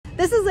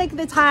This is like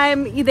the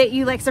time that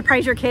you like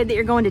surprise your kid that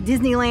you're going to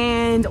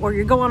Disneyland or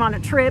you're going on a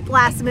trip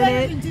last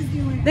minute.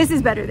 This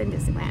is better than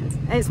Disneyland.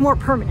 And it's more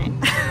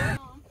permanent. I'm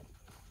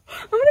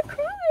gonna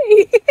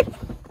cry. I'm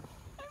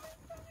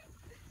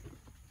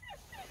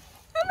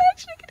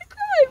actually gonna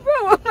cry, bro.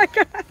 Oh my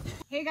God.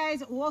 Hey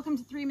guys, welcome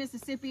to 3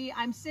 Mississippi.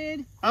 I'm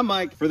Sid. I'm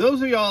Mike. For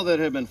those of y'all that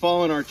have been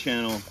following our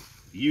channel,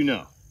 you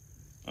know,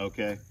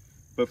 okay?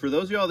 But for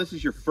those of y'all, this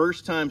is your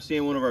first time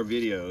seeing one of our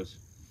videos.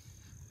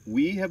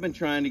 We have been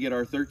trying to get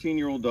our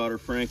 13-year-old daughter,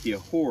 Frankie, a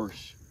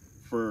horse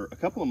for a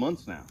couple of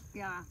months now.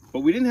 Yeah. But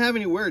we didn't have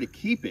anywhere to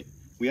keep it.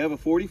 We have a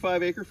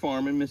 45-acre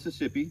farm in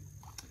Mississippi,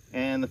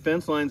 and the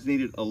fence lines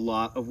needed a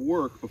lot of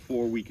work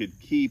before we could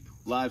keep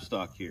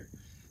livestock here.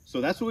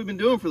 So that's what we've been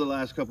doing for the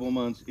last couple of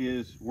months,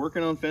 is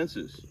working on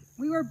fences.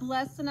 We were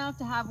blessed enough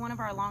to have one of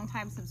our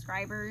longtime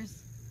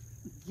subscribers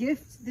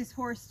gift this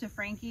horse to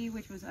Frankie,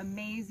 which was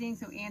amazing.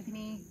 So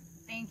Anthony,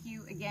 thank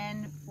you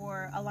again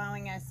for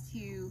allowing us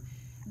to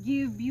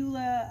give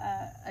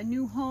Beulah a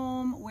new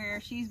home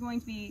where she's going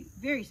to be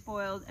very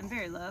spoiled and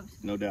very loved.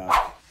 No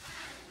doubt.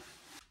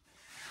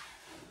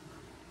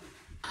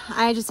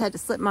 I just had to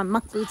slip my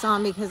muck boots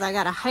on because I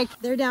got to hike.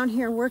 They're down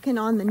here working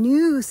on the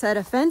new set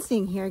of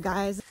fencing here,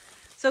 guys.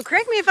 So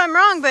correct me if I'm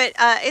wrong, but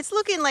it's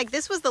looking like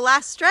this was the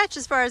last stretch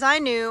as far as I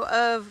knew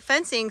of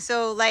fencing.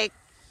 So like,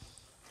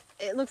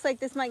 it looks like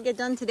this might get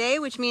done today,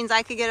 which means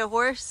I could get a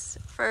horse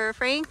for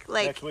Frank.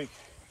 Like next week.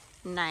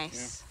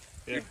 Nice.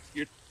 Yeah.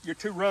 You're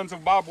 2 runs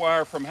of barbed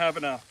wire from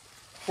having a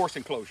horse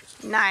enclosure.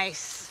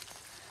 Nice.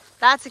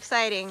 That's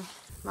exciting.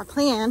 My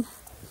plan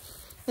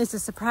is to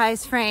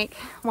surprise Frank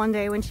one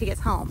day when she gets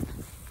home.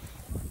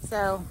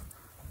 So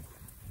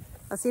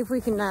let's see if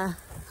we can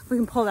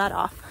pull that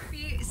off.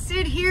 We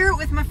sit here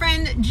with my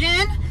friend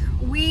Jen.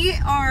 We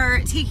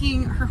are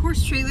taking her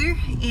horse trailer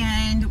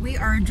and we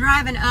are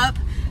driving up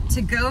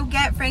to go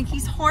get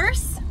Frankie's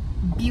horse,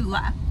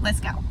 Beulah. Let's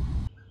go.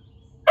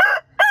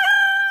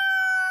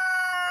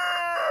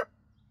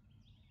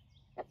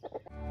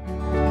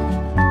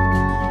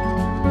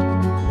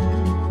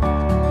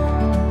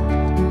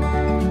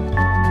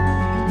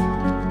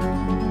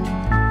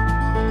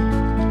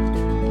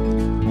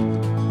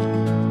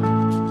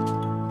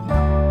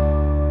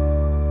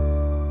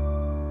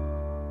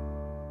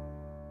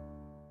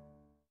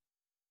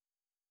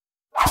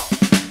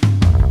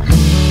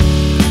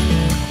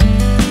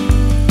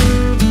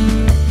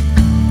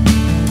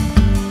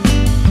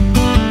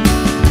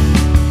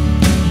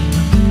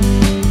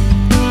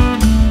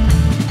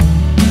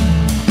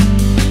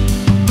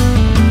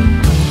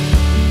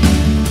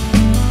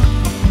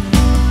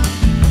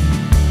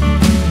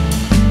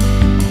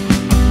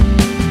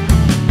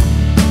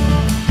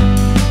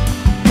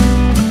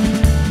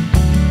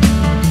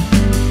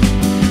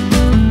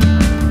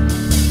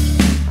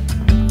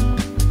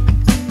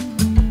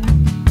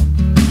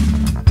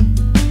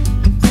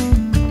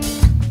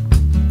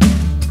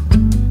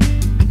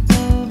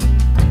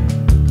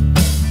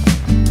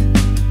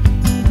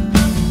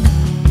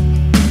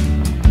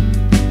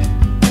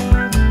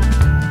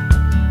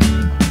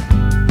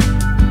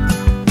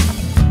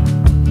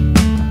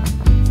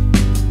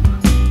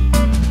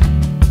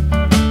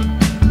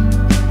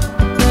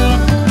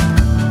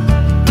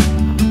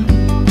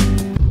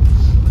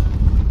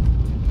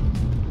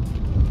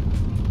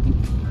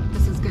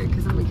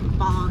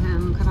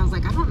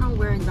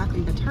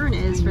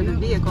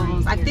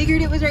 I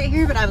figured it was right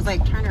here, but I was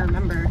like trying to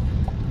remember.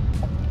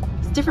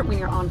 It's different when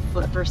you're on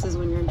foot versus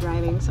when you're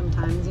driving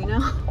sometimes, you know?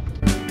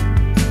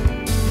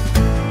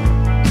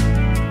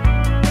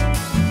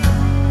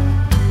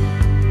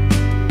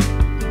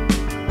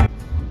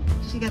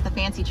 She got the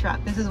fancy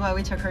truck. This is why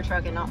we took her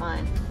truck and not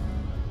mine.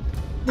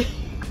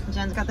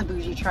 Jen's got the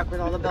bougie truck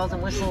with all the bells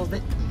and whistles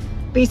that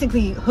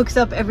basically hooks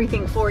up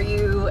everything for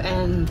you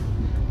and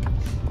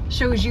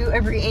shows you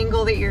every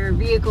angle that your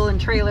vehicle and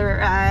trailer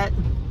are at.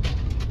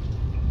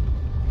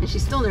 And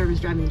she's still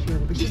nervous driving the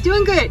trailer, but she's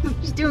doing good.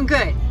 She's doing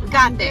good. We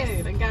got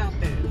this. I got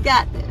this. We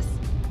got this.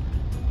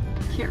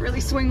 Can't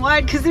really swing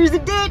wide because there's a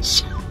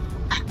ditch.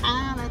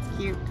 That's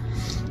cute.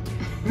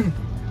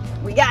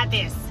 We got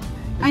this.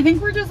 I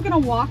think we're just gonna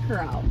walk her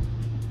out.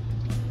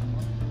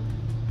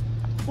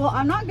 Well,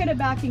 I'm not good at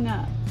backing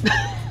up.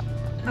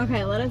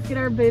 Okay, let us get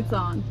our boots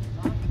on.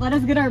 Let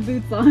us get our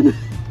boots on.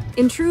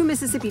 In true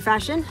Mississippi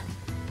fashion,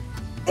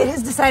 it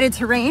has decided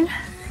to rain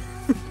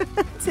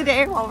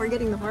today while we're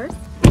getting the horse.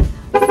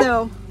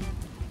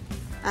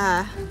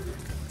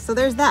 So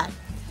there's that.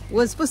 It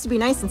was supposed to be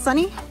nice and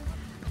sunny,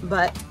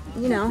 but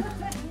you know,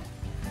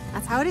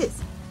 that's how it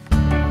is.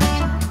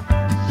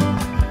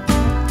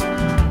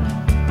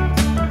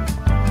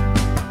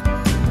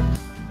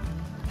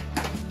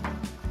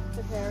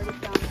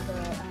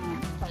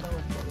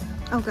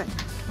 Oh, good.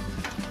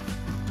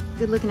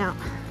 Good looking out.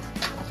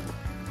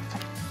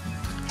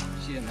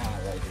 She didn't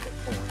highlight it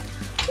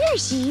before. There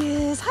she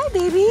is. Hi,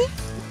 baby.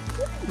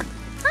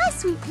 Hi,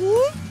 sweet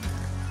pea.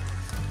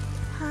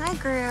 Hi,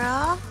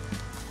 girl.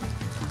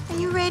 Are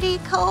you ready,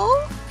 Cole?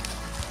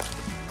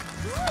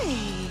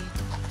 Hi.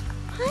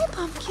 Hi,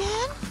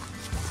 pumpkin.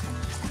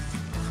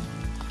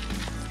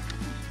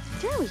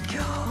 There we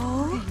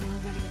go.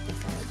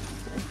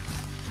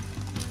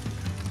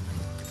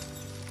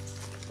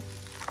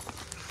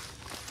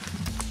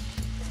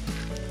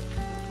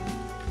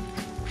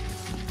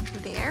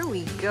 There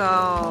we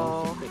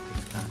go.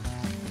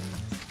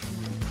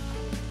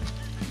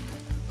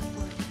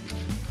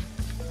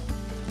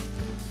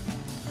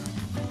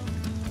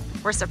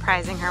 We're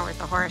surprising her with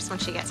the horse when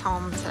she gets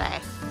home today.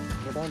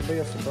 It won't be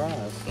a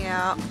surprise.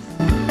 Yeah.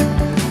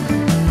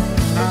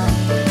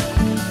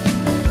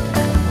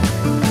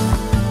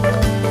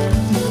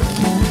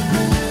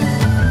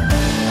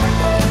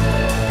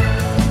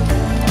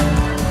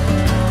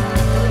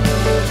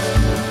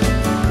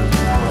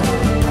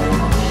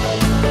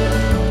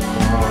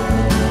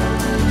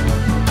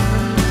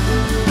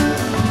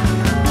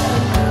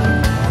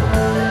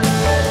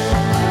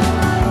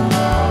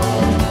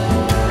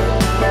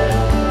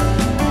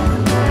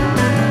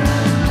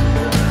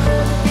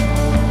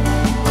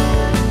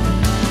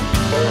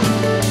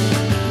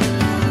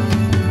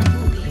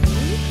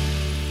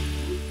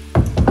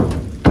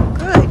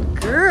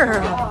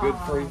 Good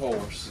free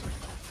horse.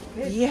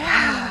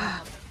 Yeah.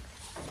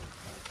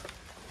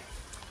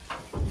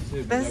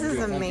 This is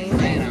amazing.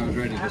 Man, I was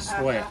ready to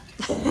sweat.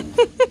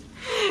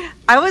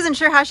 I wasn't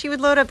sure how she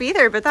would load up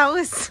either, but that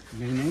was...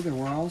 Me neither.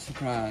 We're all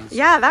surprised.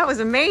 Yeah, that was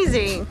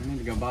amazing. I need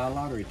to go buy a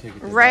lottery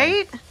ticket today.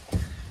 Right?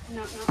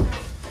 No.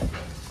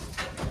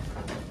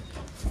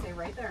 Stay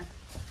right there.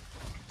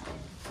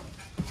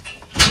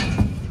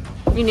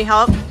 You need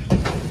help? Do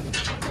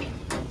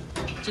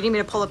you need me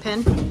to pull a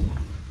pin?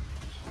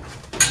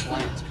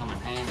 Plants come in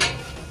handy.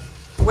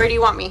 Where do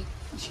you want me?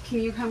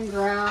 Can you come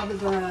grab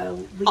the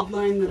lead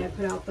line that I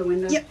put out the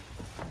window? Yep.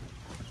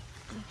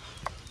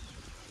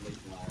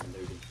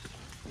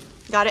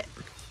 Got it.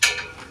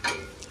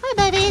 Hi,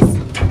 babies.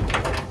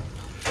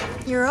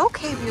 You're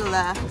okay,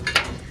 Beulah.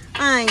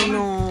 I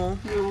know.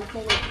 No,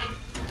 forward.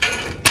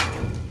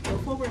 Go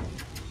forward.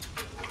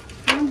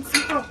 Come,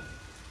 circle.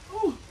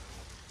 Oh,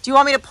 Do you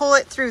want me to pull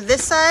it through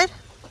this side?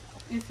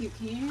 if you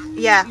can.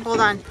 Yeah, hold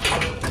on.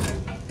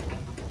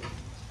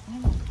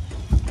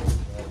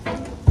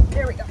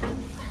 There we go.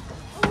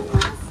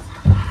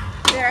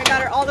 There, I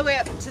got her all the way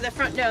up to the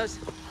front nose.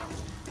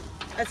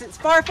 That's as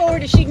far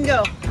forward as she can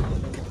go.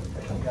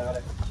 Got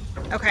it.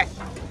 Okay.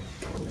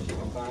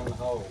 Find the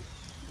hole.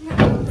 You're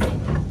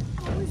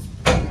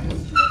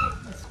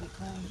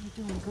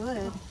doing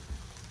good.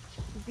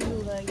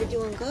 Beulah, you're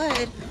doing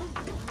good.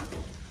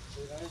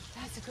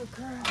 That's a good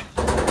girl.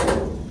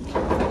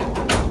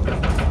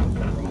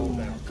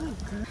 Good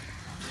girl.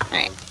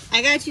 Alright,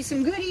 I got you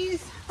some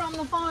goodies from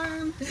the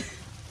farm.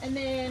 And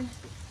then,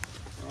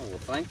 Oh, well,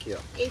 thank you.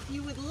 if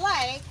you would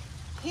like,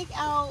 pick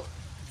out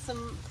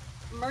some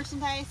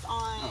merchandise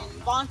on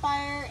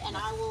Bonfire and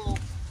I will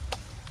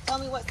tell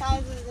me what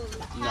sizes and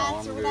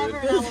hats I'm or whatever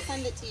good. and I will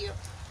send it to you.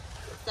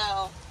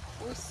 So,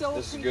 we're so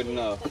This is good appreciative.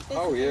 enough. Like, this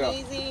Oh, is yeah.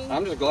 amazing.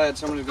 I'm just glad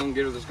somebody's going to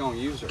get her that's going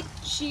to use her.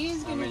 She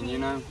is going to mean, be you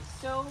know.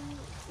 so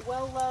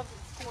well loved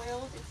and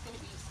spoiled, it's going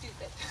to be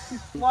stupid.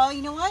 Well,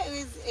 you know what?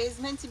 It was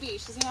meant to be.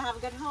 She's going to have a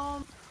good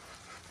home.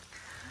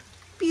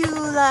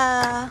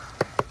 Beulah.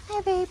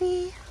 Hi,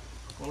 baby.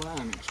 Well,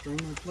 I'm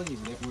extremely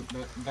pleased. It was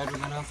better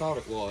than I thought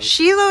it was.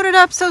 She loaded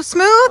up so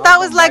smooth. That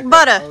was like I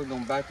butter. was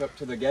going to back up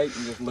to the gate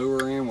and just lure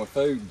her in with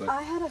food, but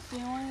I had a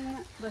feeling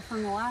that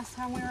from the last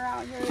time we were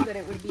out here that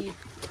it would be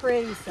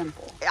pretty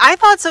simple. I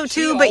thought so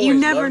she too, but you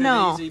always never loaded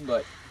know. Easy,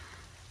 but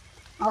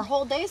Our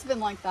whole day's been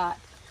like that.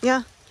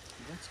 Yeah.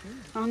 that's good.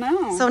 I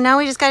know. So now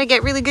we just got to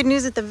get really good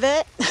news at the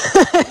vet.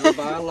 We'll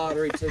buy a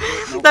lottery ticket.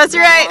 Don't That's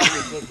forget right. a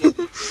lottery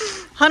ticket.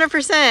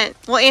 100%.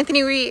 Well,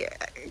 Anthony, we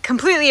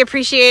completely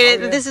appreciate it.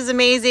 Oh, yeah. This is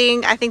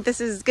amazing. I think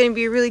this is going to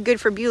be really good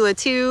for Beulah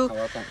too.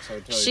 Oh, I think so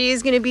too.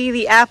 She's going to be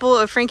the apple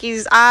of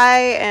Frankie's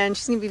eye, and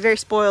she's going to be a very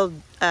spoiled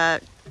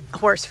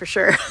horse for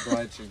sure.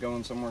 Glad she's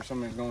going somewhere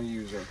somebody's going to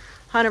use her.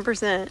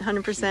 100%,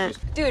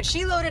 100%. Dude,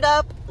 she loaded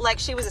up like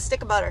she was a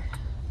stick of butter.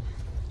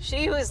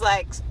 She was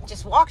like,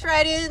 just walked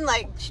right in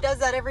like she does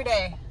that every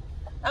day.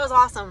 That was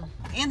awesome.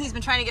 Anthony's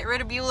been trying to get rid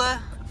of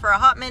Beulah for a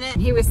hot minute.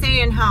 He was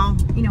saying how,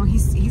 you know,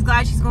 he's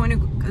glad she's going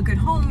to a good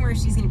home where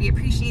she's going to be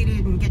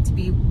appreciated and get to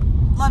be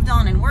loved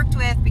on and worked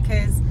with,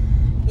 because,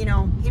 you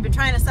know, he'd been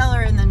trying to sell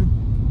her and then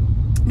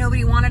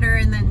nobody wanted her,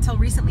 and then until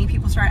recently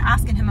people started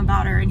asking him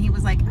about her and he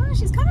was like, oh,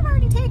 she's kind of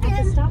already taken.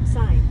 At the stop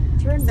sign,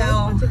 turn right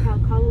onto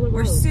Calcala Road.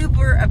 We're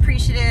super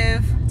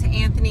appreciative to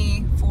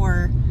Anthony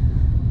for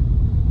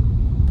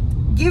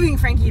giving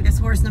Frankie this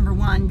horse, number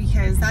one,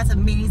 because that's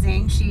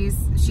amazing. She's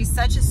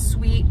such a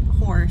sweet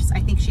horse. I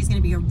think she's going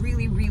to be a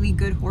really, really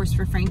good horse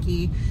for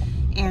Frankie,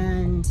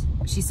 and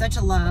she's such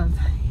a love.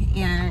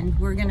 And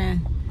we're gonna,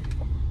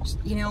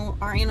 you know,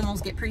 our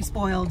animals get pretty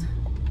spoiled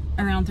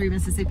around 3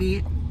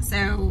 Mississippi,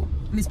 so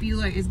Miss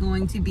Beulah is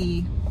going to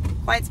be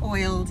quite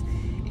spoiled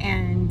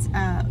and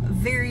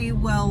very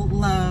well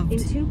loved In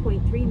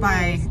 2.3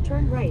 by miles,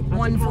 turn right onto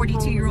one Calcala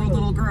 42-year-old Road.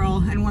 little girl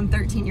and one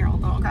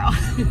 13-year-old little girl.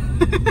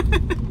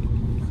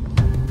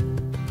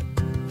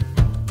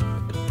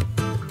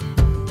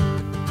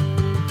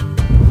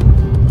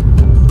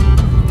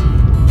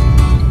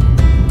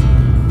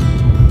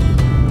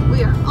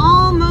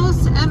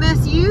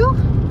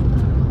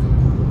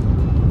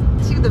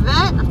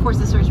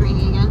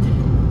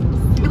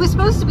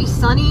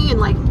 sunny and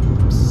like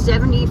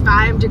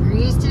 75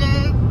 degrees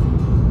today.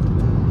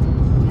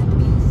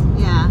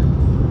 Yeah,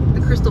 the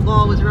crystal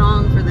ball was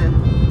wrong for the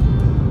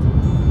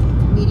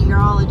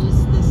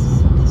meteorologist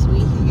this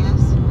week, I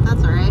guess.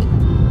 That's all right.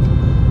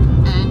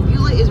 And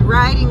Beulah is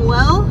riding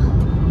well.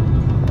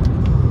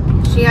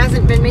 She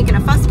hasn't been making a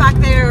fuss back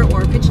there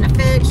or pitching a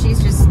fit.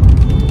 She's just,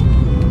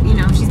 you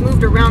know, she's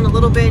moved around a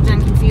little bit.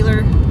 Jen can feel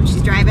her when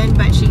she's driving,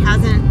 but she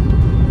hasn't,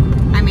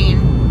 I mean,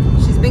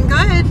 she's been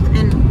good.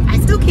 And I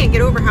still can't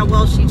get over how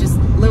well she just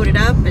loaded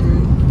up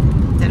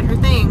and did her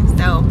thing.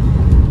 So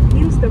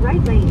Use the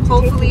right lane to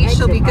hopefully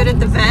she'll be good at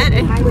the vet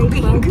and we'll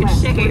be in good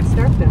shape.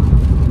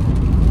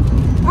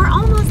 We're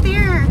almost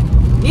there.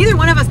 Neither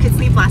one of us could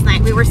sleep last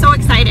night. We were so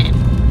excited.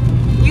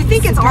 You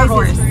think it's our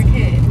horse. For a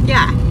kid.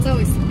 Yeah. It's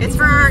always It's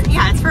for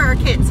it's for our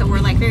kids. So we're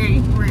like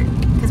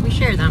because we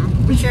share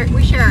them. We share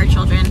our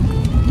children.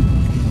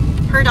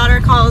 Her daughter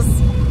calls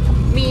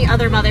me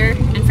other mother,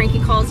 and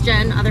Frankie calls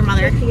Jen other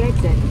mother. The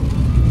exit.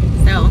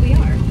 So we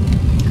are.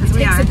 because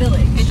we takes are. a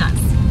village. It does.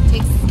 It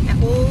takes a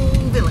whole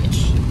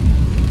village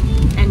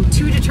and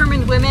 2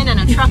 determined women and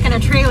a truck and a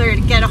trailer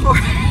to get a horse.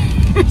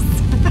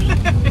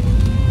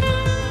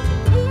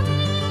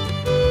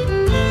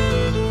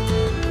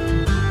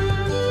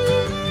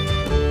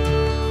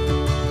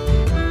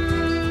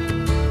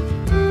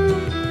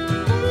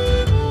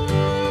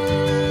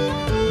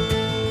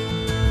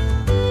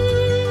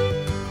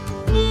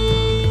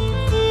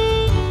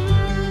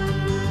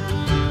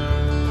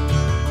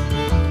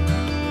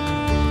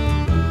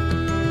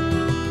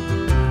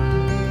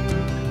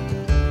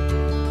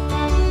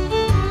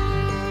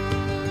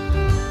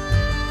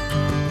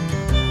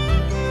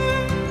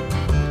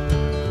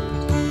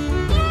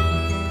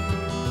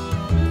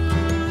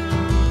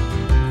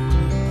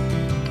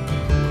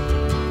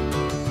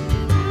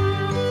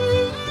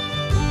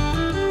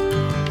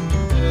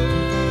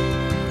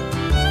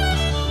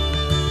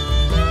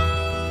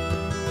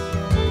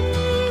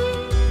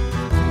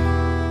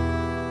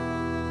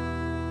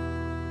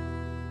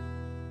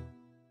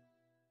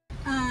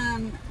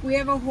 We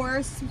have a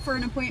horse for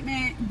an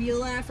appointment,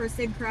 Beulah for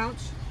Sid Crouch.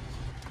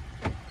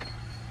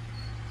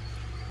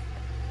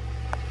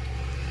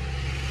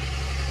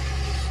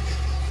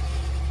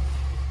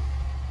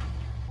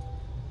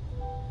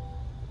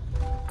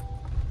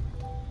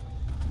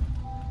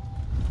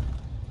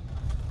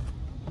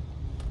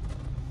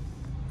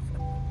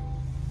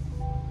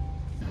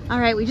 All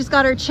right, we just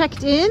got her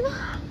checked in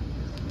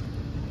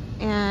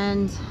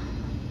and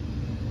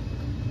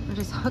we're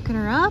just hooking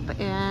her up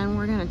and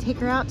we're gonna take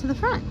her out to the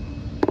front.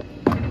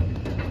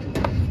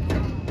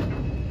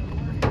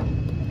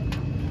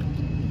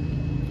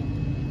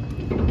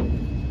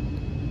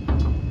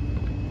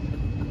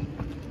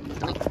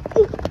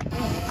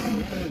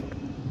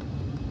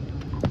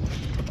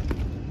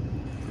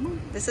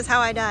 This is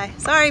how I die.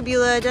 Sorry,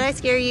 Beulah, did I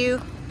scare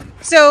you?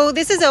 So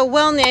this is a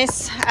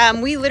wellness.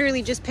 We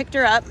literally just picked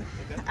her up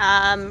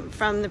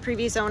from the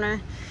previous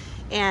owner,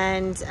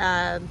 and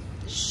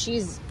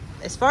she's,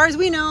 as far as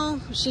we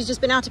know, she's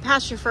just been out to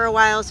pasture for a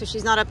while, so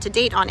she's not up to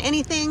date on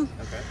anything.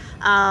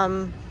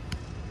 Okay.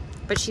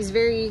 But she's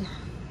very,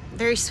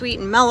 very sweet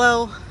and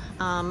mellow.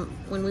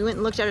 When we went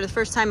and looked at her the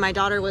first time, my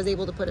daughter was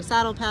able to put a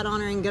saddle pad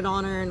on her and get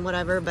on her and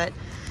whatever, but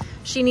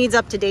she needs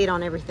up to date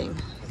on everything.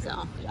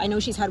 So I know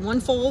she's had one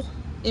foal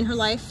in her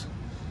life.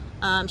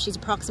 She's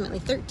approximately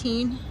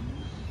 13,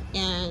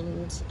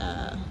 and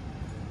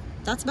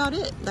that's about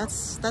it.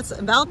 That's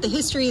about the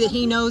history that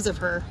he knows of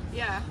her.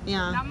 Yeah.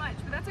 Yeah. Not much,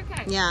 but that's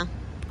okay. Yeah.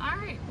 All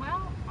right.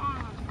 Well,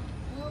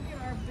 we'll get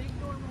our big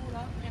door rolled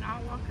up, and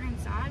I'll walk her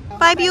inside.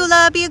 Bye,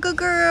 Beulah. Be a good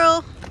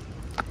girl.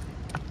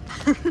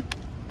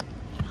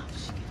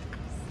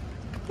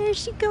 There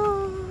she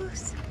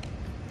goes.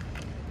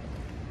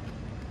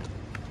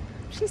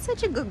 She's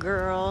such a good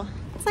girl.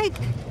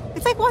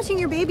 It's like watching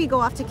your baby go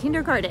off to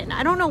kindergarten.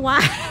 I don't know why.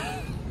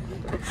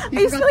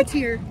 You forgot the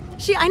tear.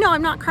 I know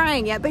I'm not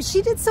crying yet, but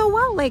she did so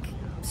well. Like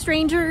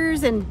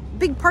strangers and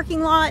big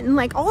parking lot and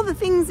like all the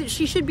things that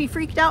she should be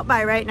freaked out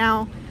by right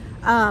now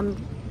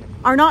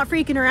are not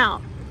freaking her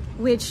out,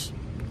 which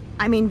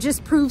I mean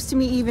just proves to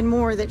me even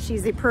more that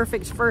she's the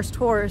perfect first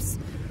horse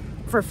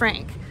for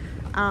Frank.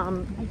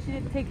 And she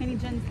didn't take any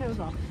Jen's toes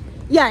off.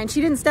 Yeah, and she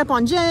didn't step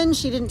on Jen.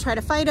 She didn't try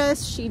to fight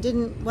us. She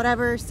didn't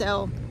whatever.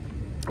 So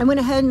I went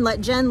ahead and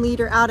let Jen lead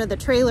her out of the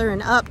trailer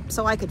and up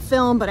so I could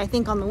film, but I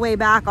think on the way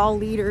back I'll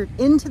lead her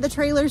into the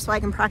trailer so I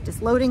can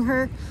practice loading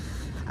her.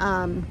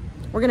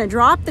 We're gonna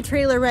drop the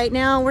trailer right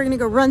now. We're gonna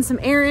go run some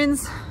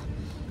errands,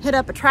 hit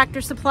up a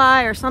Tractor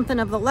Supply or something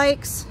of the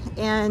likes,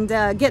 and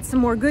get some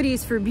more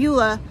goodies for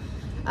Beulah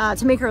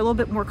to make her a little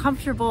bit more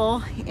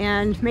comfortable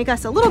and make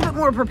us a little bit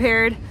more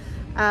prepared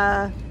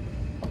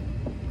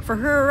for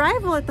her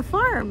arrival at the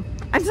farm.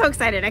 I'm so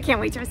excited. I can't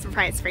wait to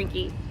surprise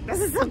Frankie. This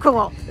is so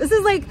cool. This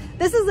is like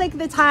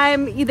the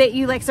time that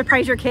you like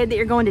surprise your kid that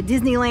you're going to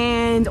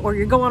Disneyland or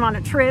you're going on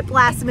a trip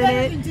last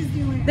minute.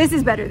 This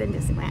is better than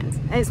Disneyland,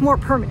 and it's more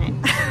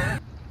permanent.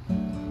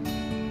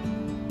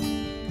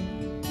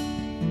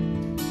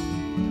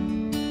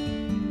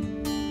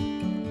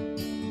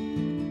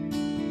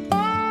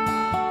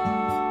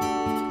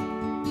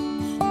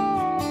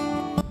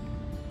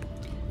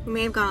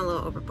 have gone a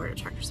little overboard at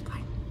Tractor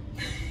Supply.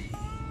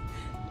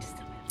 Just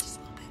a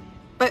little bit.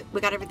 But we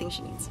got everything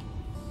she needs.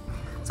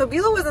 So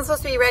Beulah wasn't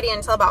supposed to be ready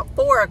until about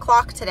 4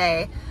 o'clock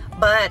today,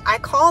 but I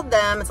called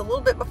them. It's a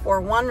little bit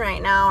before 1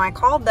 right now. I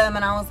called them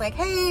and I was like,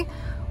 hey,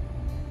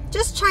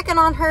 just checking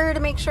on her to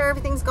make sure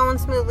everything's going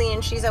smoothly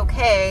and she's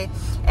okay.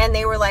 And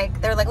they were like,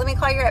 let me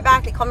call you right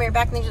back. They called me right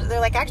back and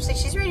they're like, actually,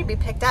 she's ready to be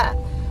picked up.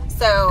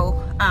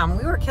 So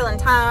we were killing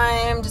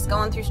time, just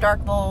going through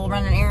Starkville,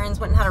 running errands,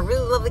 went and had a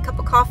really lovely cup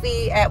of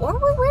coffee at, where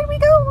did we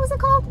go? What was it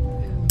called?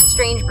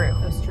 Strange Brew.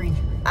 Oh, Strange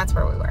Brew. That's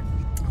where we were.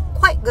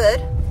 Quite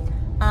good.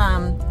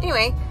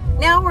 Anyway,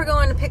 now we're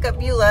going to pick up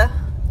Beulah,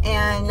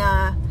 and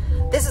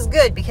this is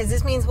good because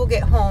this means we'll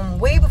get home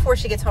way before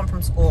she gets home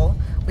from school.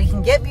 We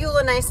can get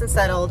Beulah nice and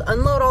settled,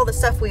 unload all the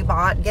stuff we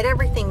bought, get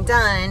everything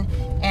done,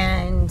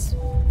 and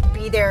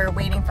be there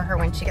waiting for her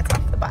when she gets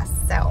off the bus.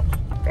 So,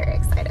 very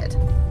excited.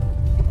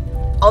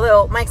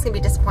 Although Mike's gonna be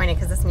disappointed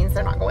because this means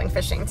they're not going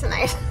fishing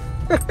tonight.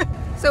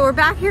 So we're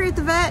back here at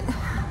the vet.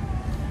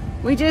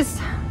 We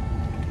just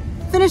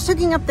finished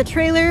hooking up the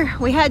trailer.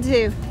 We had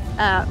to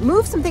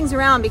move some things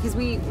around because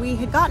we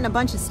had gotten a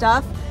bunch of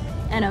stuff,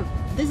 and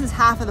this is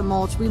half of the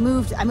mulch. I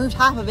moved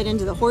half of it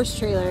into the horse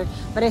trailer,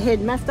 but it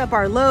had messed up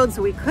our load,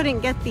 so we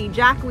couldn't get the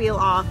jack wheel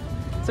off.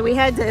 So we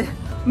had to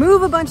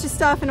move a bunch of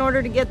stuff in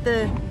order to get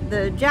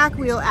the jack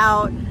wheel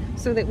out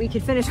so that we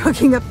could finish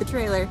hooking up the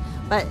trailer.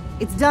 But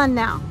it's done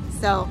now,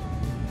 so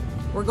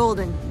we're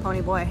golden,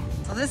 pony boy.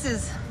 So this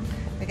is,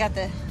 we got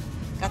the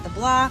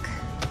block,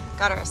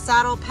 got our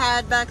saddle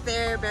pad back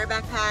there,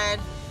 bareback pad,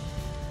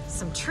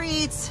 some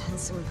treats and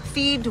some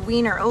feed to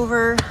wean her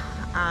over.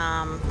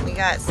 We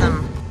got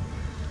some,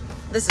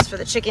 this is for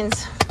the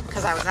chickens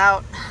because I was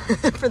out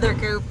for their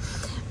coop.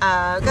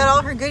 Got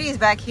all her goodies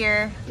back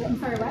here. I'm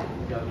sorry, what?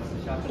 You got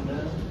some shopping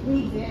done?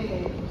 We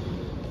did.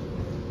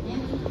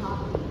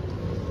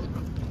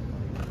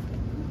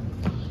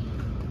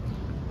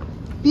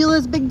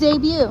 Beulah's big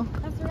debut.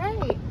 That's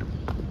right.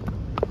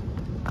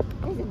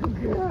 She's a good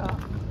girl.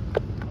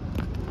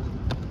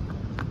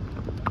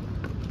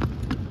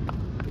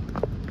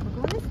 We're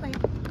going this way.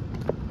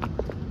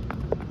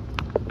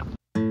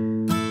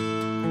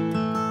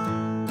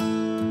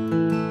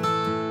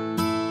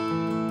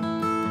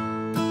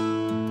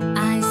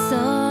 I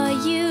saw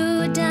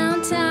you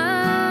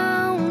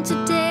downtown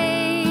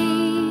today,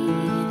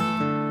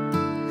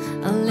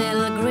 a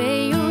little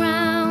gray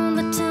around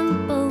the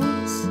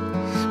temples,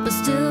 but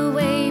still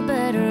way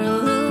better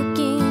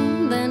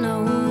looking than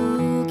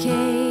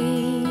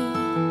okay.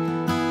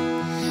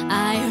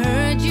 I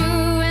heard you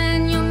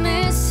and your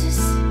missus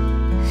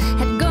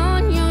had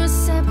gone your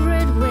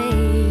separate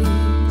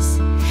ways.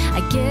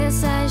 I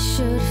guess I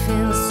should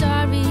feel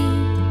sorry,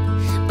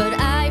 but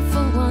I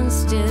for one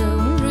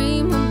still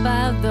dream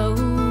about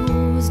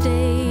those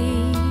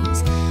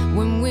days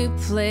when we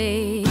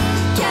played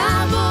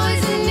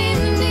cowboys and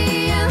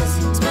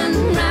Indians, spun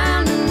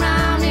round and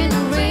round in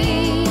a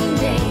rain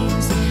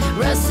dance,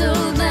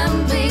 wrestled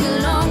them big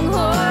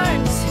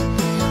longhorns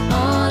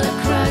all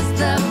across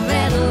the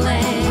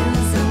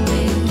Badlands, and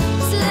we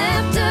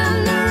slept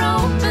under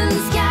open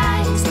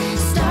skies,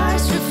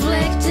 stars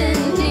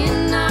reflecting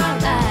in our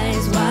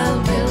eyes, while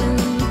Bill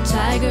and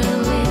Tiger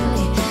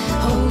Lily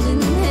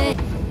holding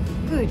hands.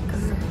 Good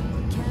girl.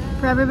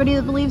 For everybody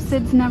that believes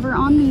Sid's never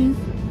on these.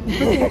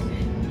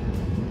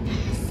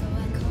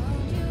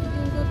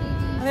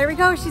 There we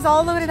go. She's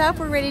all loaded up.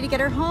 We're ready to get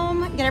her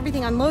home, get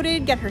everything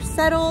unloaded, get her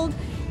settled,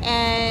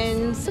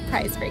 and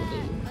surprise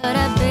Frankie. But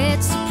a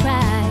bit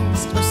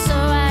surprised, or so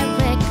I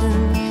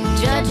reckon,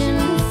 judging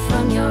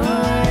from your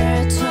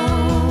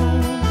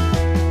tone.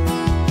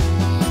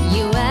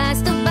 You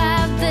asked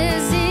about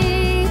this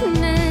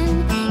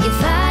evening,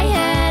 if I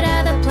had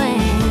other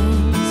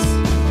plans,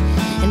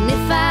 and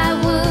if I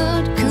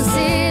would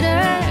consider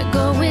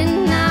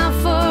going out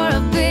for a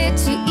bit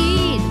to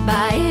eat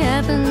by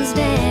heaven's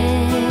dance.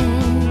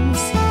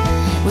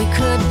 We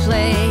could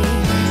play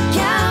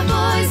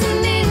cowboys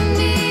and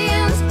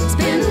Indians,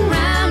 spin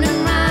round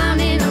and round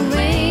in a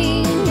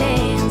rain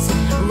dance,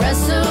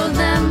 wrestle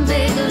them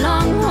big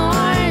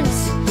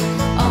longhorns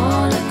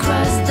all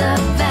across the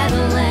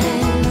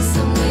Badlands,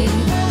 and we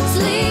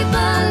sleep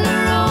under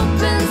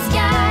open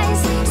skies,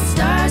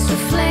 stars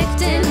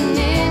reflecting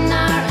in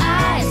our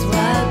eyes,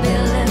 while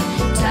Bill and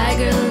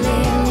Tiger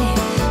Lily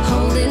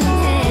holding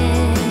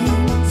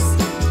hands.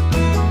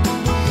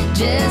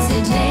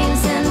 Jesse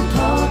James and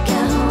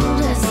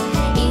Pocahontas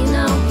in a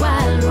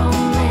wild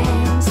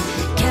romance,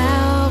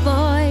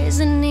 cowboys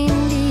and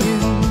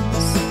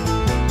Indians,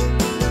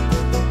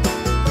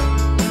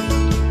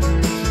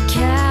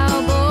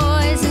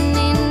 cowboys and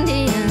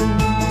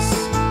Indians,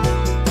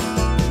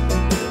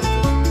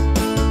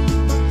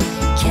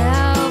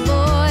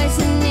 cowboys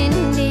and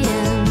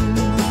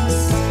Indians.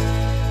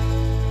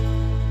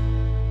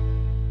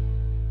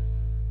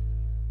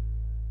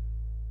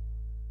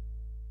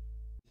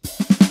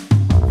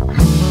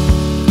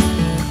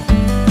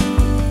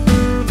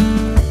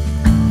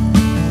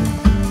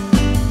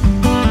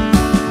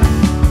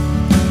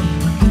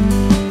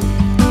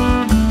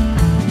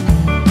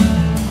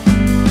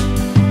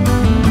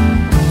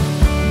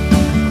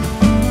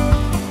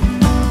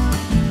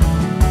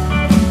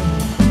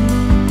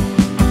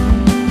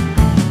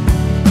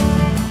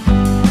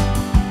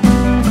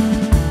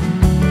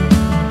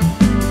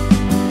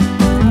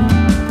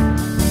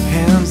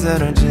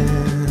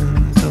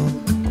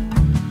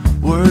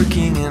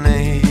 working and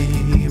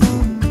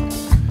able,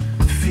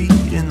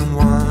 feet in the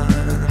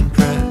wine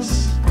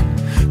press,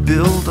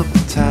 build up a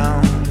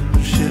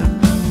township,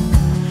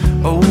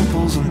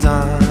 opals and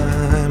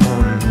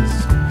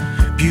diamonds,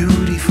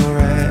 beauty for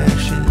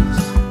ashes,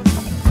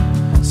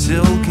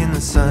 silk in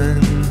the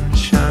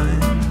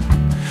sunshine,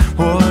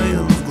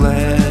 oil of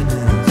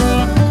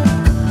gladness,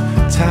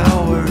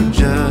 tower of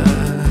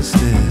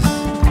justice,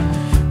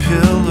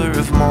 pillar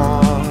of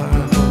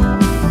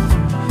marble,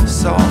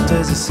 soft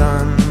as a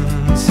sunset,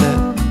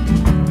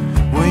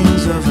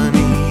 wings of an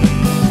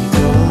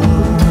eagle,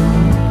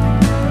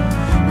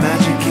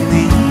 magic in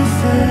the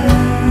ether,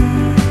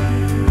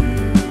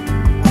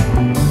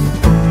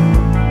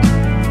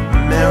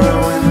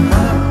 marrow in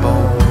my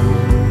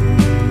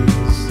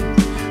bones,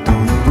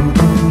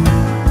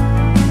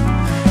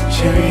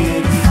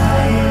 chariot of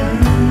fire,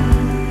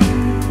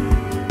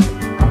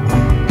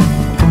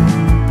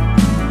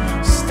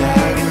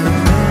 stag in the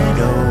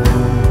meadow.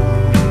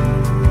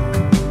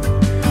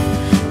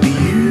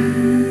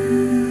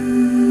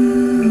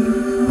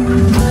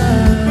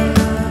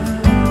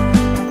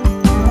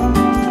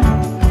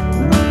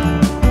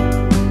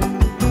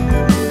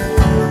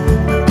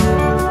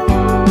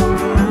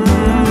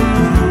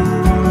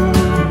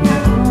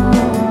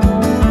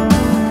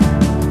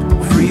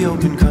 Free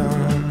open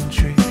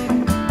country,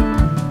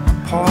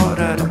 part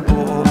at a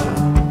garden.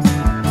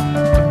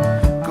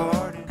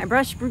 I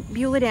brushed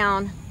Beulah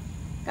down,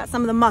 got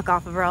some of the muck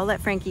off of her. I'll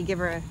let Frankie give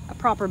her a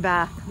proper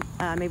bath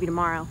maybe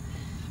tomorrow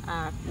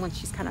once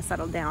she's kind of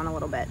settled down a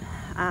little bit.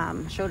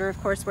 Showed her,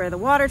 of course, where the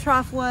water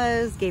trough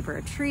was, gave her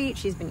a treat.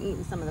 She's been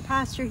eating some of the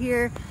pasture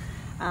here,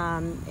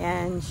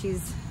 and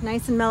she's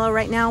nice and mellow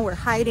right now. We're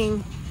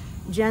hiding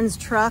Jen's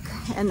truck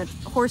and the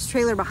horse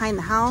trailer behind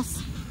the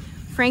house.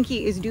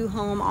 Frankie is due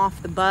home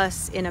off the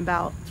bus in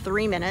about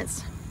 3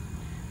 minutes.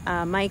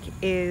 Mike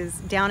is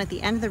down at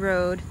the end of the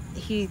road.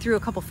 He threw a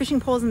couple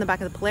fishing poles in the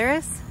back of the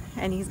Polaris,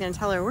 and he's gonna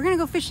tell her, we're gonna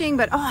go fishing,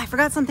 but oh, I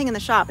forgot something in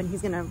the shop, and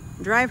he's gonna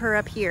drive her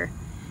up here,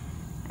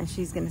 and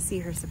she's gonna see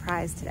her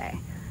surprise today.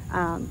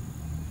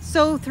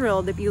 So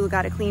thrilled that Beulah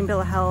got a clean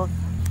bill of health.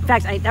 In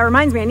fact, that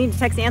reminds me, I need to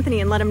text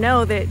Anthony and let him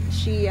know that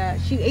she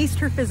aced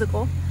her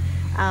physical.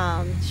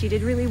 She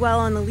did really well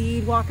on the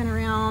lead, walking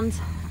around.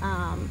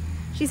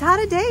 She's had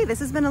a day. This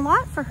has been a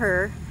lot for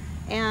her.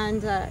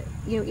 And,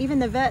 you know, even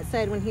the vet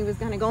said when he was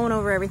kind of going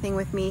over everything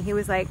with me, he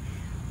was like,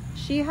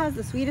 she has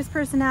the sweetest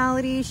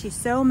personality. She's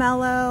so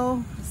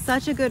mellow,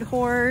 such a good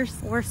horse.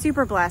 We're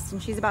super blessed,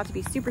 and she's about to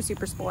be super,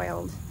 super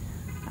spoiled.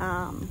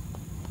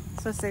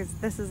 So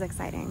this is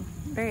exciting,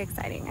 very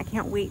exciting. I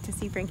can't wait to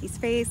see Frankie's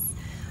face.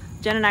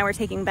 Jen and I were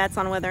taking bets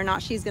on whether or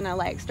not she's gonna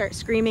like start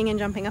screaming and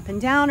jumping up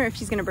and down, or if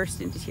she's gonna burst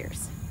into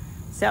tears.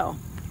 So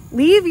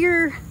leave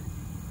your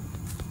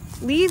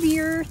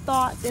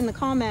thoughts in the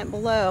comment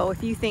below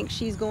if you think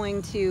she's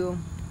going to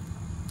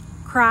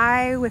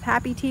cry with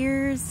happy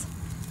tears,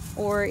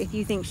 or if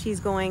you think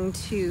she's going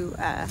to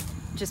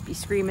just be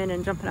screaming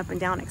and jumping up and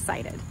down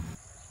excited.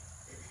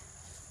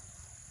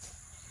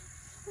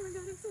 Oh my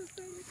God, I'm so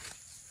excited.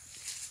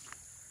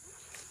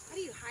 How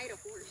do you hide a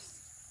horse?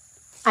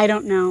 I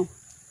don't know.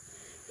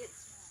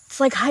 It's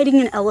like hiding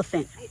an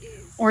elephant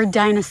or a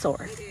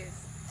dinosaur. It is.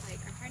 Like,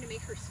 I'm trying to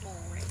make her small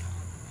right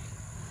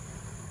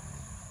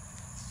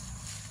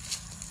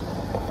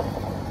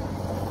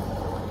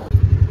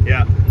now.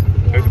 Yeah,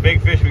 there's a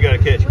big fish we gotta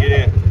catch. Get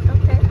in.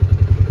 Okay.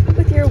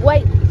 With your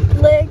white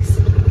legs.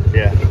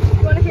 Yeah.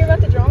 You want to hear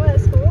about the drama at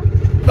school?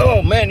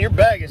 Oh man, your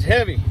bag is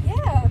heavy.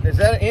 Yeah. Is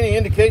that any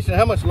indication of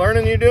how much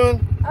learning you're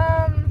doing?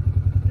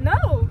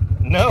 No.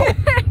 No.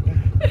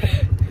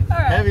 All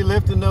right. Heavy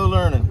lifting, no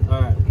learning.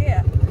 All right.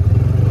 Yeah.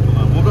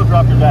 We'll go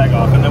drop your bag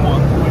off, and then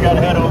we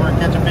gotta head over and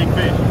catch a big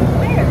fish.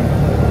 Where?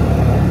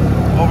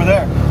 Over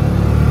there.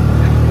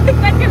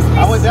 That gives me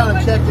I went down so and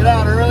much- checked it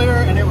out earlier,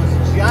 and it was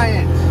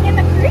giant. In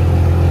the creek?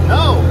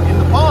 No, in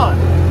the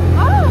pond.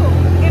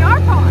 Oh, in our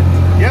pond.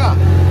 Yeah.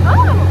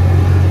 Oh,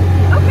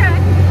 okay.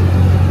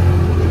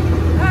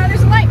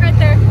 There's a light right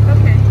there.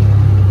 Okay.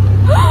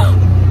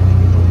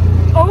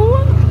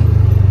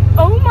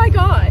 Oh my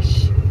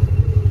gosh.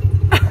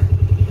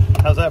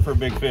 How's that for a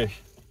big fish?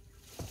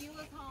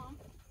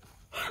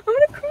 I'm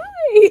gonna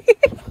cry.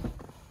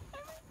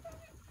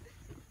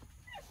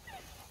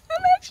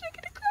 I'm actually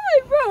gonna cry,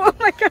 bro. Oh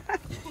my God.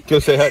 Go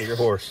say hi to your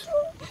horse.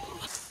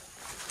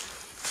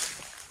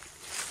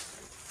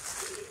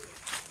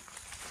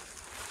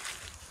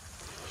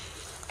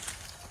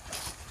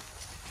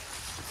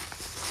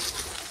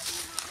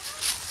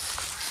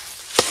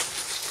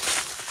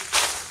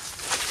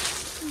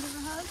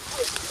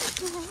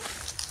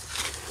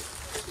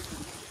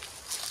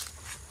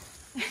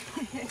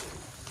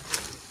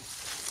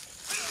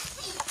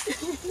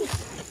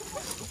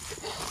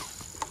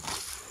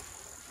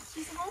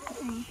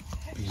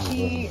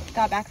 She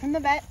got back from the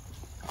vet,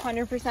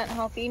 100%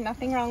 healthy,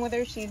 nothing wrong with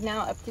her. She's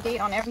now up to date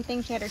on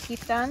everything. She had her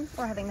teeth done.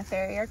 We're having the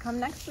farrier come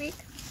next week.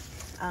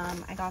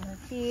 I got her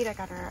feed, I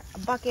got her a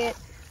bucket.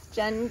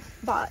 Jen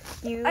bought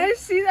you. I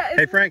see that.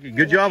 Hey Frankie,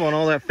 good job on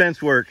all that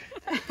fence work.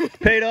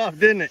 Paid off,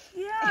 didn't it?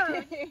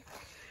 Yeah.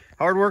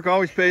 Hard work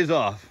always pays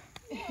off.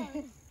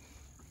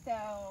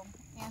 So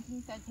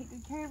Anthony said take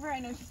good care of her. I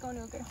know she's going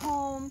to a good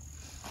home.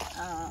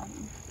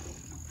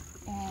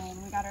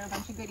 And we got her a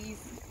bunch of goodies.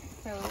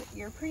 So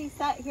you're pretty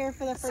set here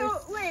for the first. So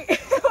wait,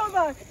 hold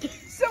on.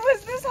 So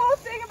was this whole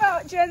thing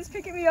about Jen's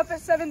picking me up at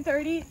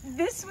 7:30?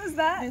 This was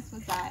that? This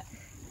was that.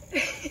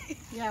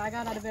 Yeah, I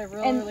got out of bed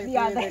real And early.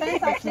 yeah, for the you fence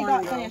this actually got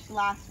morning, though. finished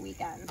last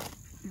weekend.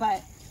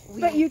 But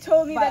you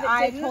told me that it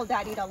I didn't? told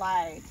Daddy to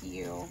lie to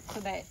you so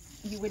that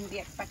you wouldn't be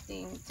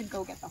expecting to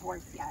go get the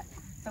horse yet.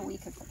 So we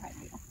could surprise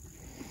you.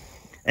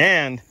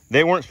 And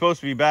they weren't supposed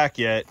to be back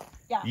yet.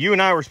 Yeah. You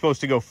and I were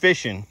supposed to go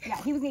fishing. Yeah,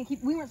 he was gonna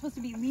keep. We weren't supposed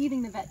to be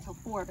leaving the vet till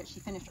 4, but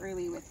she finished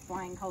early with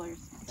flying colors.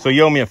 So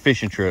you owe me a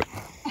fishing trip.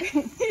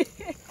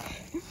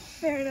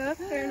 Fair enough,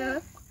 fair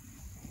enough.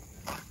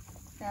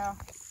 So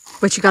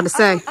What you got to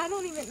say? I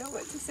don't even know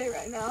what to say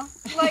right now.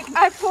 Like,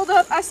 I pulled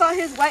up, I saw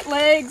his white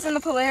legs in the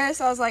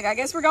Polaris. I was like, I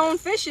guess we're going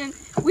fishing.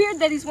 Weird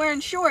that he's wearing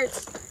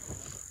shorts.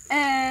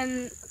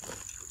 And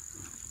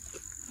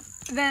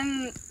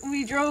then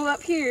we drove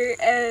up here,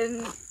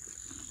 and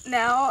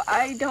now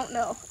I don't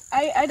know.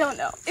 I don't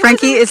know.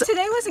 Frankie is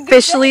today was a good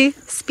officially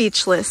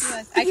speechless.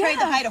 I tried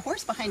to hide a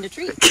horse behind a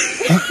tree, day.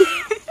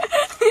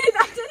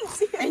 I didn't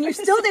see it. and you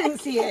still didn't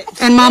see it.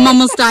 And Mom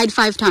almost died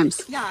 5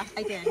 times. Yeah,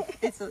 I did.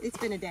 It's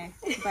been a day,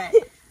 but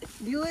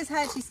Beulah's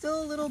she's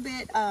still a little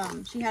bit.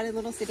 She had a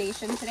little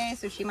sedation today,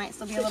 so she might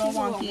still be a little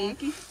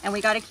wonky. And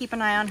we got to keep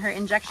an eye on her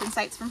injection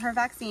sites from her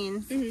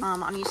vaccines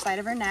on each side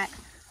of her neck.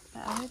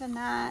 But other than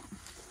that,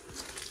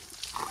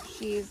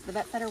 the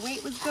vet said her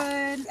weight was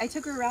good. I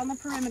took her around the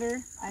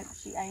perimeter. I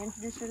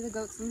introduced her to the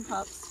goats and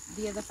pups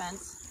via the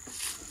fence.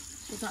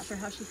 She's not sure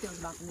how she feels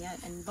about them yet,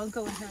 and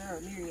Bunko and her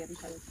are leery of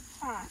each other.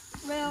 Ah,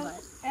 well,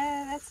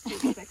 that's to be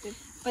expected.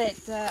 But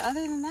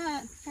other than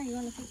that, here, you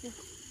want to take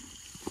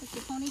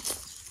your pony?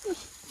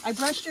 I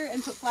brushed her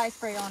and put fly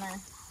spray on her,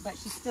 but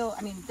she's still,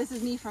 I mean, this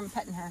is me from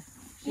petting her.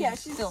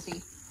 She's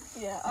filthy.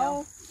 Yeah,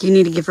 So, You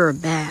need to give her a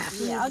bath.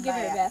 yeah, I'll give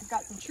her a bath. She's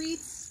got some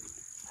treats.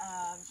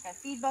 She's got a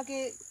feed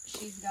bucket.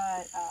 She's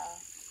got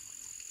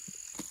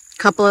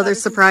Couple other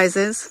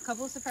surprises. a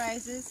couple of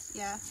surprises.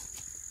 Yeah.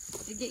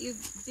 Did get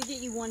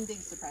you one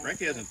big surprise.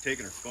 Frankie hasn't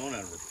taken her phone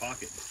out of her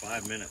pocket in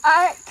 5 minutes.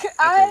 That's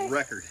That's a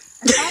record.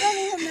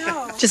 I don't even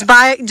know. Just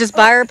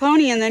buy her a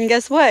pony, and then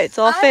guess what? It's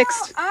all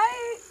fixed.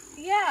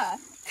 Yeah.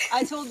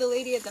 I told the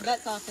lady at the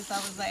vet's office, I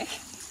was like,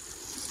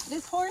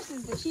 this horse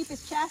is the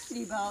cheapest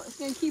chastity belt. It's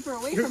going to keep her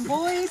away from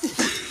boys.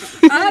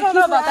 I don't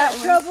know about that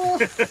one. Trouble.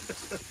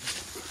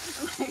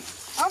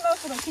 I don't know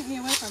if it'll keep me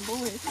away from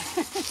boys.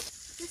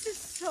 This is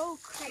so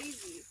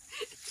crazy.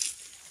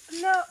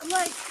 No,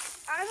 like,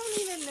 I don't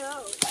even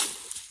know.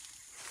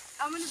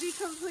 I'm gonna be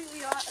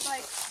completely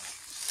like,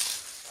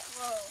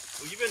 whoa.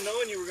 Well, you've been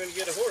knowing you were going to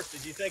get a horse.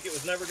 Did you think it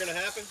was never going to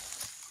happen?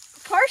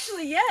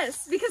 Partially,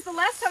 yes, because the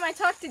last time I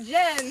talked to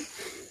Jen,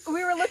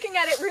 we were looking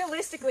at it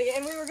realistically,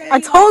 and we were gonna. I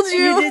told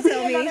you. You did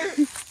tell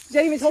me.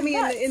 Jen even told me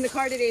in the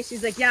car today.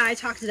 She's like, "Yeah, I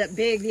talked it up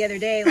big the other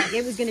day. Like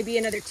it was going to be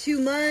another 2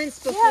 months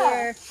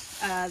before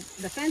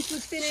the fence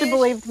was finished." She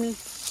believed me.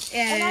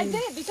 And I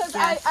did because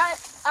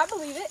I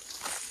believe it.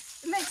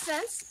 It makes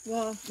sense.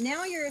 Well,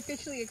 now you're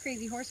officially a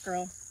crazy horse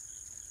girl.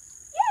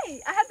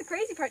 Yay! I had the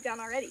crazy part down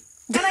already,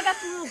 and I got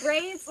the little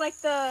braids like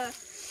the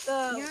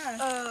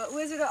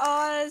Wizard of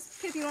Oz,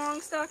 Pippi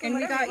Longstocking, And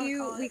we whatever got you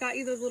wanna call it. got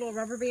you those little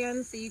rubber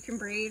bands so you can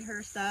braid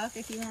her stuff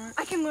if you want.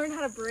 I can learn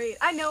how to braid.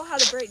 I know how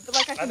to braid, but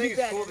like I can do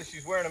better. that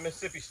she's wearing a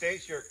Mississippi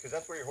State shirt because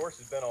that's where your horse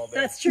has been all day.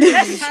 That's true.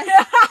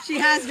 She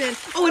has been.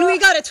 Oh, and we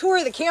got a tour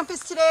of the campus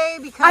today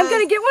because I'm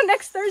gonna get one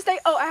next Thursday.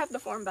 Oh, I have the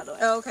form by the way.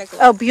 Oh, okay, cool.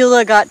 Oh,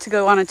 Beulah got to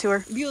go on a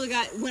tour. Beulah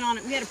went on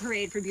it. We had a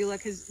parade for Beulah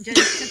because Jen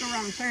took a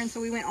wrong turn,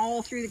 so we went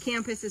all through the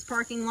campus's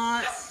parking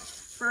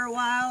lots for a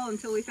while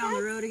until we found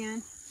the road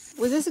again.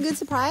 Was this a good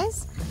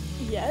surprise?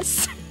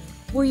 Yes.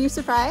 Were you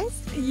surprised?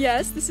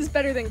 Yes, this is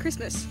better than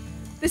Christmas.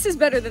 This is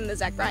better than the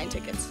Zach Bryan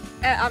tickets.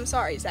 I'm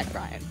sorry, Zach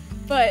Bryan,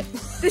 but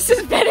this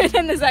is better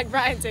than the Zach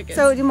Bryan tickets.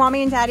 So do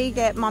Mommy and Daddy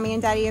get Mommy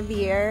and Daddy of the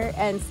Year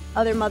and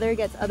Other Mother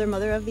gets Other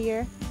Mother of the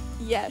Year?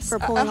 yes, for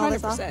pulling all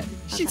this off? 100%.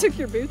 She took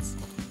your boots.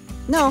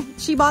 No,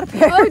 she bought a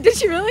pair. Oh, did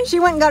she really? She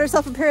went and got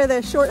herself a pair of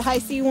the short high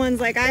C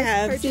ones like I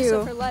have Purchase too.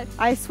 of her life.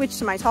 I switched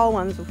to my tall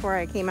ones before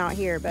I came out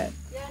here, but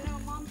Yeah, no,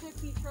 Mom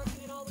took me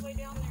trucking it all the way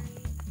down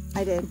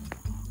there. I did.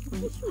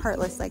 I'm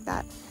heartless like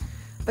that.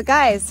 But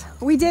guys,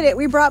 we did it.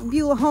 We brought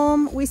Beulah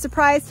home. We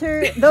surprised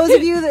her. Those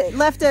of you that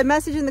left a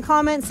message in the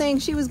comments saying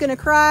she was gonna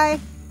cry,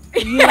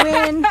 you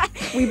win.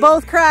 We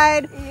both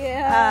cried.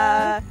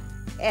 Yeah.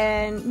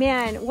 And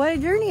man, what a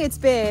journey it's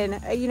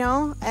been, you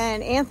know.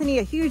 And Anthony,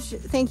 a huge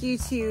thank you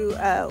to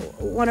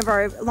one of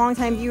our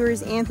longtime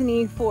viewers,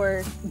 Anthony,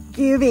 for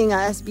giving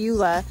us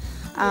Beulah.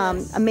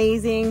 Yes.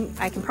 Amazing.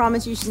 I can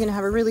promise you she's gonna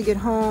have a really good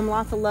home,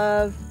 lots of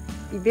love,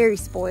 be very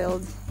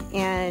spoiled.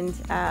 And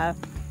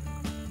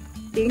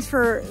thanks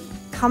for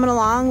coming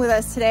along with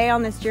us today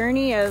on this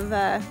journey of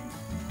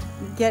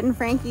getting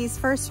Frankie's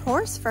first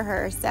horse for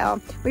her. So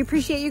we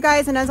appreciate you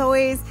guys, and as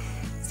always,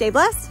 stay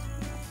blessed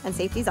and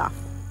safety's off.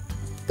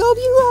 Go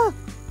Beulah!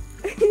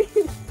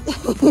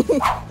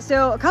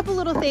 So a couple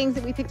little things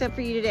that we picked up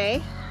for you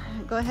today.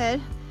 Go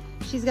ahead.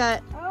 She's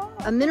got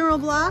a mineral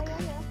block,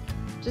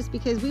 just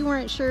because we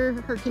weren't sure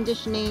her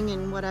conditioning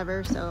and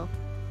whatever, so.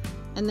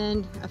 And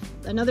then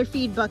another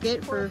feed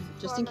bucket for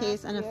just in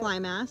case, and a fly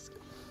mask.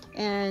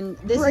 And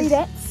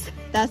this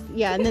that's,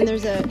 yeah, and then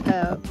there's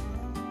a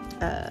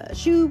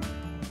shoe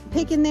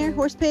pick in there,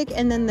 horse pick,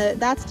 and then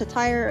that's to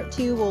tie her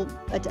to. We'll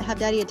have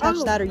Daddy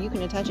attach that, or you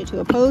can attach it to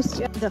a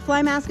post. The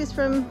fly mask is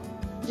from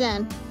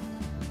Jen,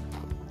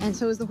 and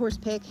so is the horse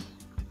pick.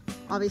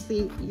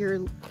 Obviously,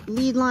 your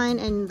lead line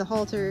and the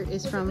halter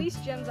is from. At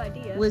least Jen's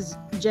idea. Was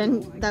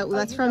Jen?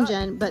 That's from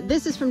Jen, but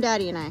this is from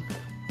Daddy and I.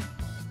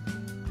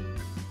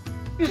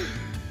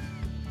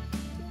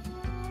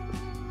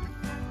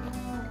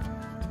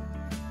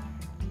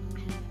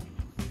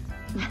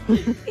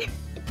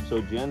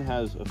 So Jen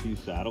has a few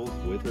saddles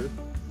with her,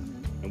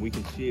 and we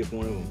can see if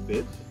one of them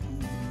fits,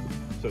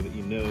 so that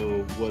you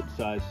know what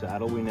size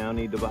saddle we now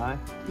need to buy.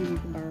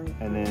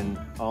 And then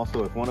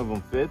also, if one of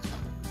them fits,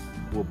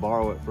 we'll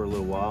borrow it for a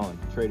little while and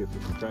trade it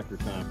for some tractor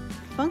time.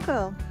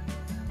 Funko,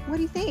 what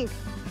do you think?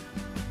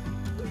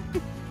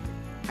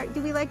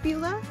 Do we like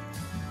Beulah?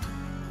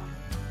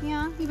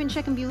 Yeah, you've been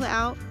checking Beulah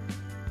out.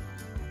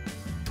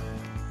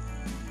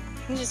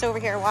 He's just over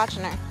here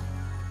watching her.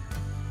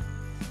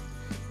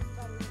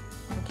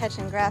 I'm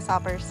catching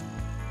grasshoppers.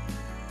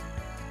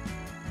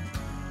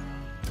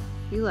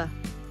 Beulah,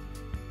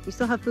 you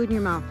still have food in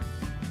your mouth.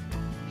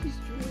 She's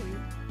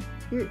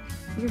drooling.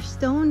 You're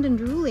stoned and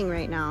drooling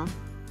right now.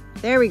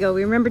 There we go.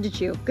 We remembered to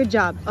chew. Good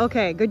job.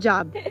 Okay, good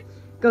job.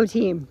 Go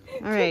team.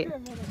 All right.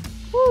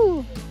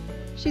 Woo.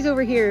 She's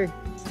over here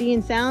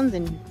seeing sounds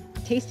and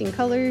tasting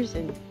colors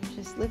and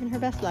just living her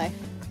best life.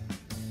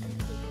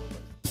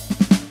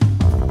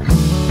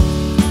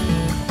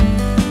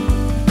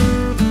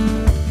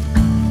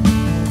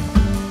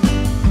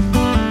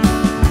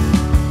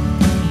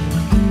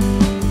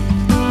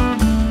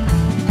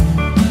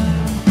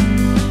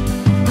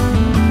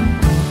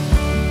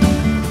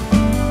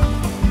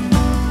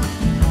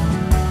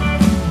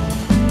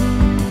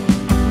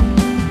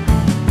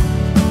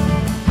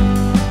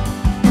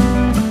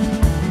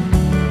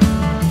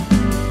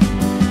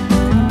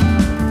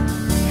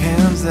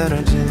 That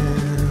are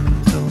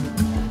gentle,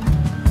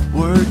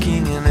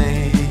 working and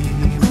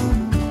able,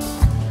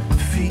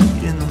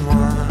 feet in the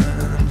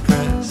wine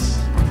press,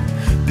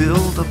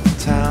 build up a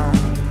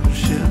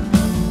township,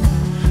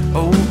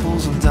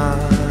 opals and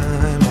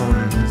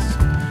diamonds,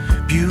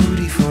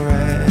 beauty for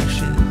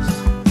ashes,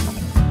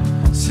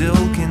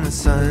 silk in the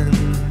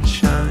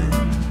sunshine,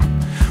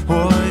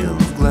 oil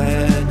of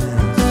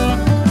gladness,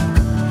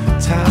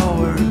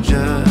 tower of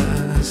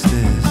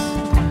justice,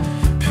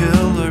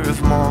 pillar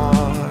of marble.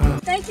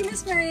 Thank you,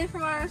 Miss Maria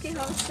from our OK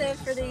Homestead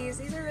for these.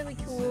 These are really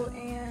cool,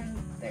 and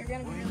they're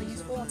going to be really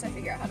useful once I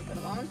figure out how to put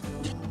them on.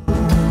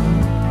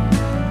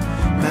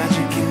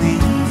 Magic in the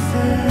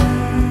ether,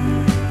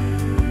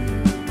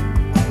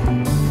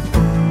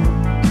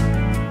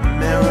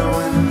 marrow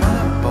in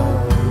my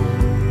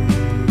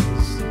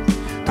bones,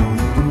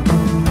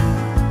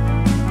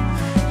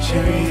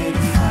 chariot